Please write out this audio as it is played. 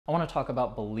I want to talk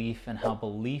about belief and how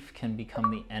belief can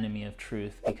become the enemy of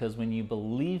truth, because when you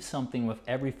believe something with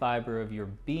every fiber of your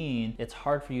being, it's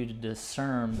hard for you to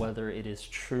discern whether it is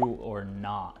true or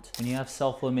not. When you have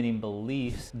self-limiting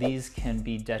beliefs, these can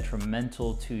be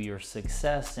detrimental to your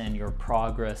success and your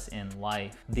progress in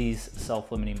life. These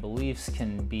self-limiting beliefs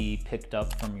can be picked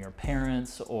up from your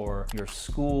parents or your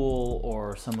school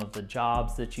or some of the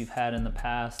jobs that you've had in the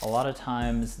past. A lot of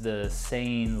times the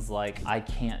sayings like, "I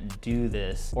can't do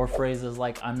this," or phrases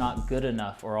like, "I'm not good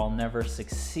enough," or "I'll never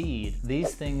succeed,"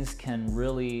 these things can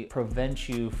really prevent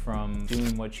you from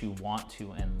doing what you want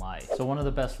to in life. So one of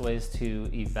the best ways to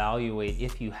evaluate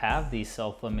if you have these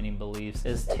self-limiting beliefs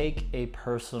is take a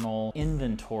personal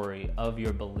inventory of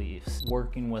your beliefs.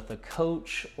 Working with a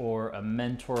coach or a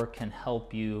mentor can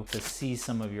help you to see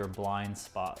some of your blind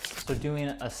spots. So doing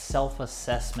a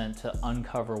self-assessment to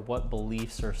uncover what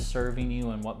beliefs are serving you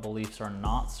and what beliefs are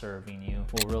not serving you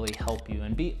will really help you.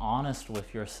 And be honest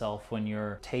with yourself when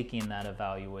you're taking that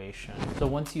evaluation. So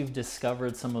once you've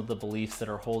discovered some of the beliefs that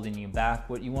are holding you back,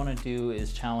 what you want to do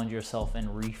is challenge yourself and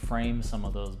reframe some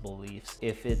of those beliefs.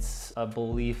 If it's a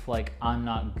belief like, "I'm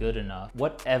not good enough,"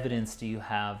 what evidence do you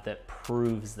have that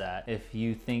proves that? If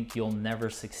you think you'll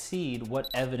never succeed, what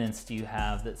evidence do you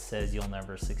have that says you'll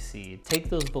never succeed? Take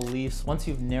those beliefs, once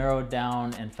you've narrowed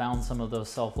down and found some of those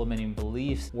self-limiting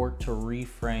beliefs, work to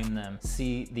reframe them.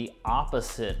 See the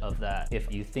opposite of that.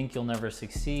 If you think you'll never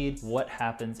succeed, what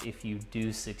happens if you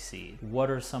do succeed?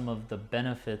 What are some of the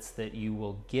benefits that you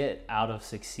will get out of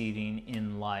succeeding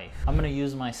in life? I'm going to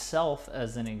use myself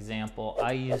as an example.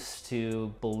 I used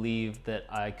to believe that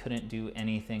I couldn't do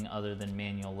anything other than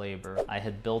manual labor. I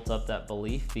had built up that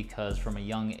belief because from a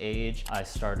young age, I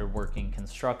started working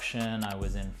construction, I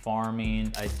was in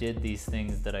farming. I did these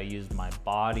things that I used my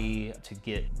body to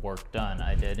get work done.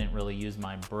 I didn't really use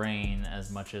my brain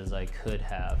as much as I could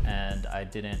have. And I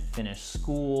didn't finish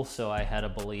school, so I had a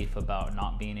belief about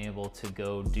not being able to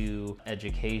go do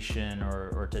education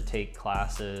or to take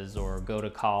classes or go to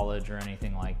college or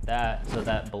anything like that. So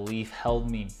that belief held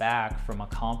me back from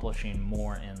accomplishing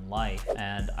more in life.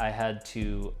 And I had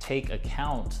to take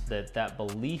account that that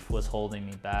belief was holding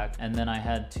me back, and then I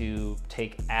had to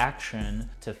take action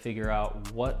to figure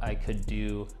out what I could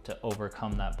do to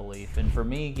overcome that belief. And for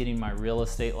me, getting my real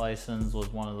estate license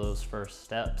was one of those first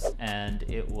steps. And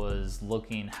it was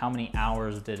looking how many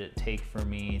hours did it take for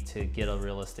me to get a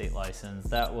real estate license.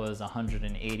 That was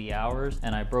 180 hours,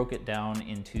 and I broke it down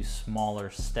into smaller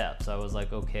steps. I was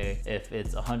like, okay, if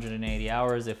it's 180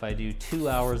 hours, if I do 2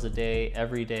 hours a day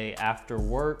every day after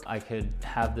work, I could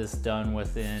have this done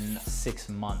within 6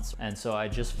 months. And so I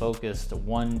just focused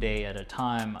one day at a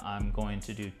time. I'm going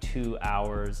to do 2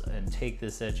 hours and take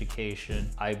this education.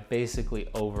 I basically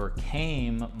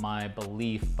overcame my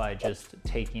belief by just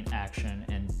taking action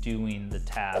and doing the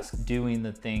task, doing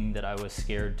the thing that I was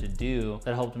scared to do.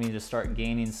 That helped me to start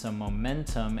gaining some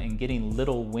momentum and getting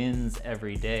little wins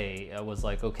every day. I was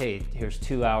like, okay, here's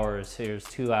 2 hours, here's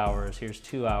 2 hours, here's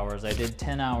 2 hours. I did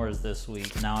 10 hours this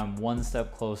week. Now I'm one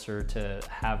step closer to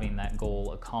having that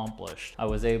goal accomplished. I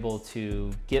was able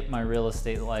to get my real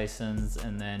estate license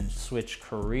and then switch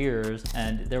careers,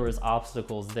 and there was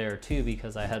obstacles there too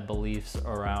because I had beliefs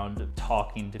around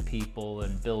talking to people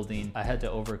and building. I had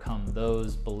to overcome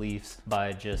those beliefs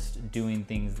by just doing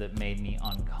things that made me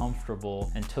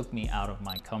uncomfortable and took me out of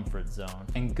my comfort zone.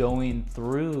 And going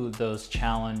through those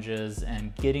challenges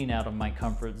and getting out of my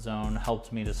comfort zone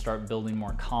helped me to start building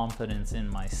more confidence in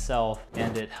myself,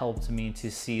 and it helped me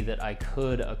to see that I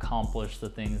could accomplish the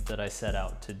things that I set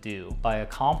out to do. By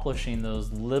accomplishing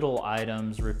those little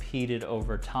items repeated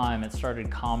over time, it started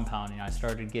compounding. I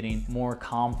started getting more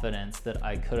confidence that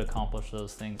I could accomplish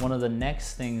those things. One of the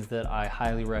next things that I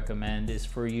highly recommend is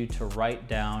for you to write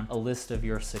down a list of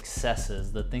your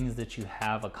successes, the things that you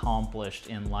have accomplished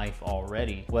in life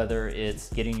already, whether it's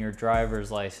getting your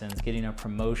driver's license, getting a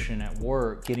promotion at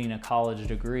work, getting a college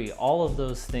degree. All of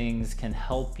those things can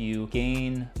help you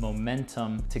gain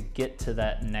momentum to get to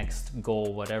that next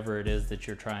goal, whatever it is that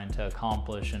you're trying to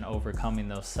accomplish, and overcoming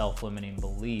those self-limiting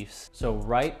beliefs. So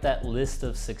write that list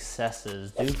of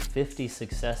successes. Do 50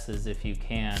 successes if you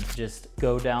can. Just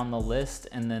go down the list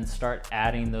and then start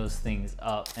adding those things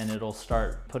up, and it'll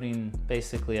start putting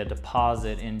basically a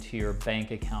deposit into your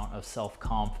bank account of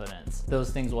self-confidence.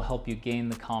 Those things will help you gain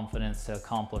the confidence to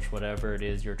accomplish whatever it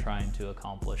is you're trying to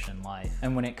accomplish in life.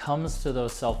 And when it comes to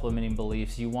those self-limiting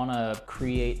beliefs, you want to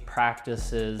create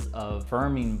practices of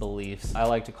affirming beliefs. I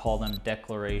like to call them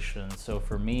declarations. So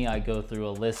for me, I go through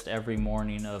a list every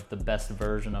morning of the best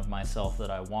version of myself that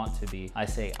I want to be. I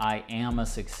say, I am a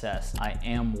success. I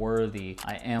am worthy.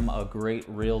 I am a great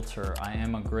realtor. I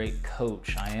am a great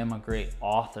coach. I I am a great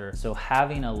author. So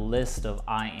having a list of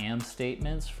I am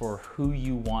statements for who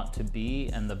you want to be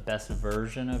and the best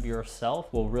version of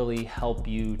yourself will really help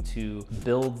you to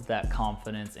build that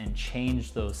confidence and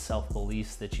change those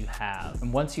self-beliefs that you have.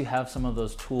 And once you have some of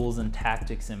those tools and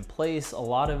tactics in place, a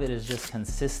lot of it is just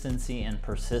consistency and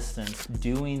persistence,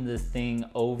 doing the thing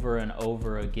over and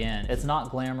over again. It's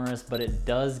not glamorous, but it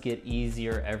does get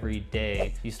easier every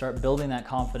day. You start building that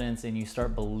confidence and you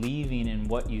start believing in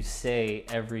what you say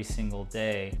every single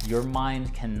day. Your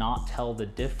mind cannot tell the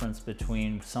difference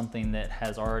between something that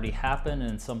has already happened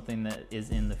and something that is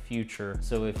in the future.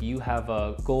 So if you have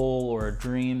a goal or a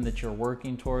dream that you're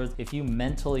working towards, if you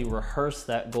mentally rehearse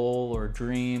that goal or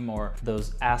dream or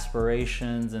those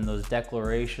aspirations and those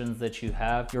declarations that you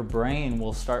have, your brain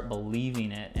will start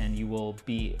believing it and you will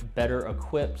be better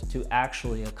equipped to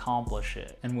actually accomplish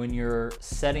it. And when you're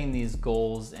setting these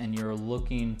goals and you're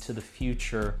looking to the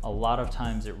future, a lot of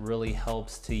times it really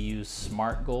helps to use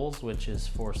SMART goals, which is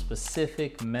for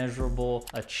specific, measurable,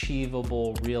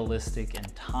 achievable, realistic,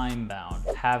 and time-bound.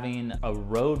 Having a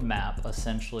roadmap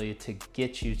essentially to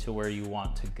get you to where you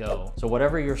want to go. So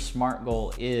whatever your SMART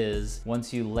goal is,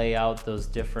 once you lay out those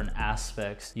different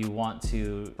aspects, you want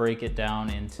to break it down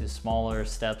into smaller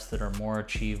steps that are more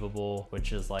achievable,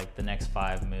 which is like the next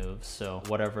 5 moves. So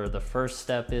whatever the first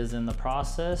step is in the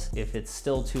process, if it's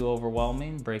still too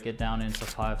overwhelming, break it down into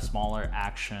 5 smaller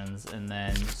actions and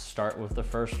then start with the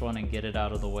first one and get it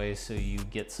out of the way so you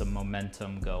get some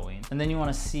momentum going. And then you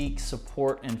want to seek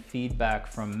support and feedback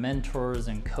from mentors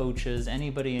and coaches,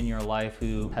 anybody in your life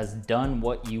who has done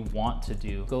what you want to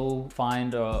do. Go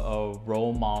find a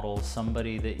role model,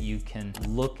 somebody that you can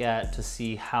look at to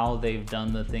see how they've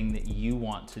done the thing that you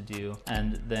want to do,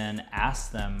 and then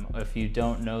ask them. If you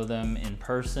don't know them in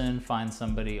person, find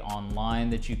somebody online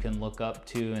that you can look up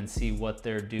to and see what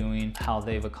they're doing, how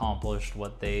they've accomplished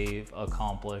what they've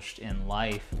accomplished in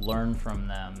life. Learn from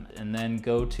them. And then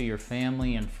go to your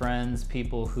family and friends,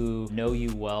 people who know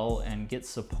you well, and get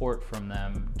support from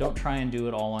them. Don't try and do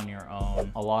it all on your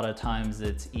own. A lot of times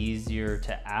it's easier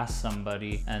to ask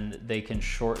somebody and they can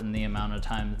shorten the amount of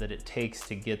time that it takes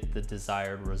to get the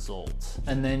desired results.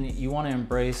 And then you want to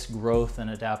embrace growth and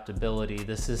adaptability.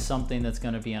 This is something that's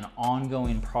going to be an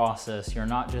ongoing process. You're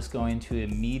not just going to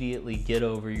immediately get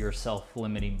over your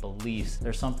self-limiting beliefs.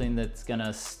 There's something that's going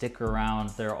to stick around.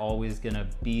 They're always going to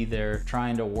be there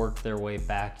trying to work their way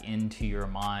back into your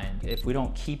mind. If we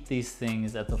don't keep these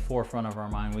things at the forefront of our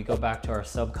mind, we go back to our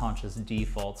subconscious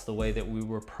defaults, the way that we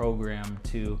were programmed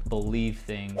to believe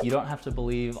things. You don't have to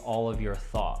believe all of your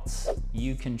thoughts.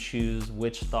 You can choose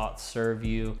which thoughts serve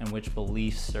you and which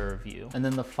beliefs serve you. And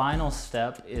then the final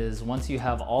step is, once you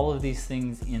have all of these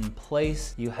things in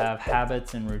place, you have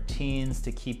habits and routines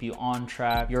to keep you on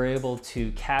track. You're able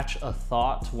to catch a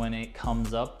thought when it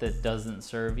comes up that doesn't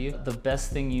serve you. The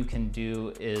best thing you can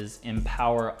do is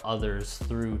empower others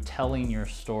through telling your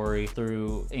story,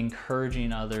 through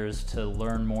encouraging others to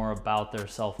learn more about their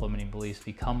self-limiting beliefs,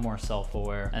 become more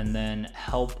self-aware, and then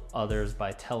help others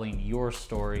by telling your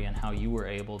story and how you were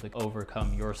able to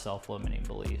overcome your self-limiting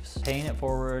beliefs. Paying it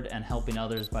forward and helping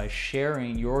others by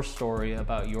sharing your story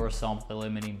about your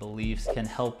self-limiting beliefs can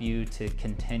help you to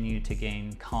continue to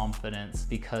gain confidence,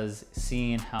 because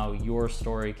seeing how your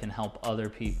story can help other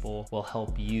people will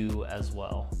help you as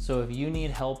well. So if you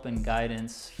need help and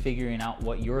guidance figuring out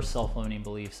what your self-limiting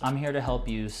beliefs, I'm here to help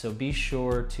you. So be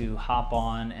sure to hop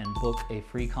on and book a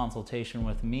free consultation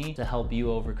with me to help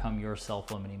you overcome your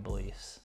self-limiting beliefs.